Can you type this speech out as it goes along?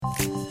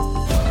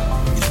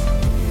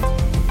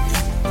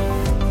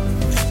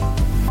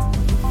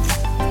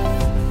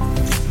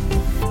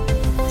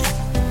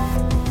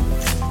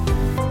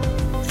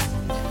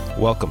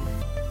Welcome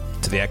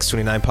to the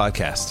X29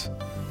 podcast.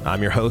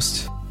 I'm your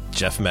host,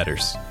 Jeff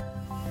Metters.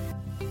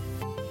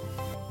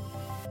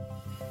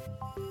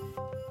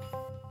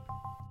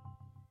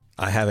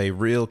 I have a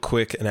real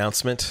quick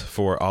announcement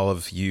for all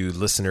of you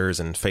listeners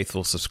and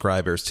faithful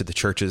subscribers to the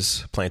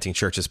Churches Planting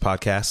Churches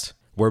podcast.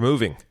 We're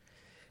moving.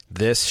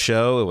 This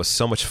show, it was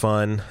so much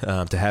fun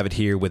to have it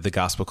here with the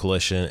Gospel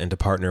Coalition and to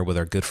partner with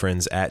our good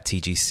friends at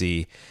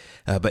TGC.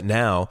 But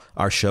now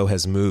our show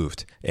has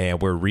moved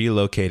and we're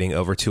relocating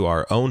over to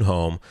our own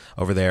home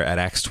over there at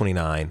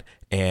X29.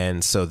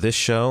 And so this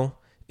show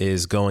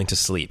is going to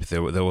sleep.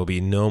 There will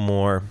be no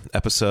more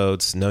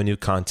episodes, no new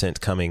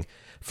content coming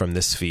from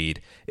this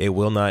feed. It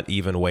will not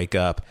even wake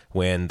up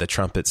when the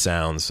trumpet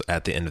sounds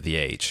at the end of the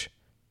age.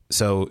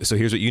 So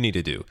here's what you need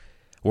to do.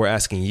 We're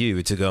asking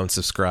you to go and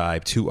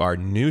subscribe to our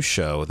new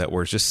show that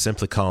we're just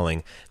simply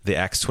calling the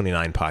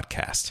X29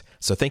 podcast.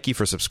 So thank you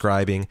for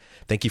subscribing.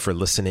 Thank you for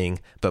listening.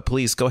 But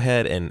please go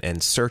ahead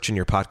and search in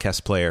your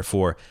podcast player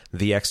for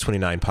the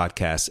X29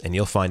 podcast, and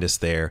you'll find us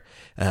there.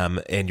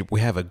 And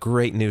we have a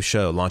great new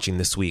show launching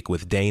this week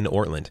with Dane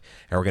Ortland,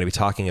 and we're going to be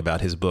talking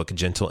about his book,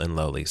 Gentle and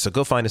Lowly. So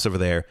go find us over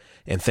there.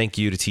 And thank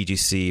you to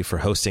TGC for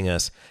hosting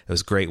us. It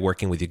was great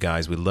working with you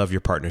guys. We love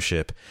your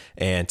partnership.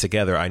 And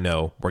together, I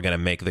know we're going to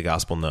make the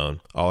gospel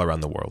known all around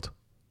the world.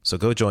 So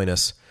go join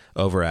us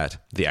over at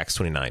the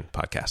X29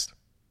 podcast.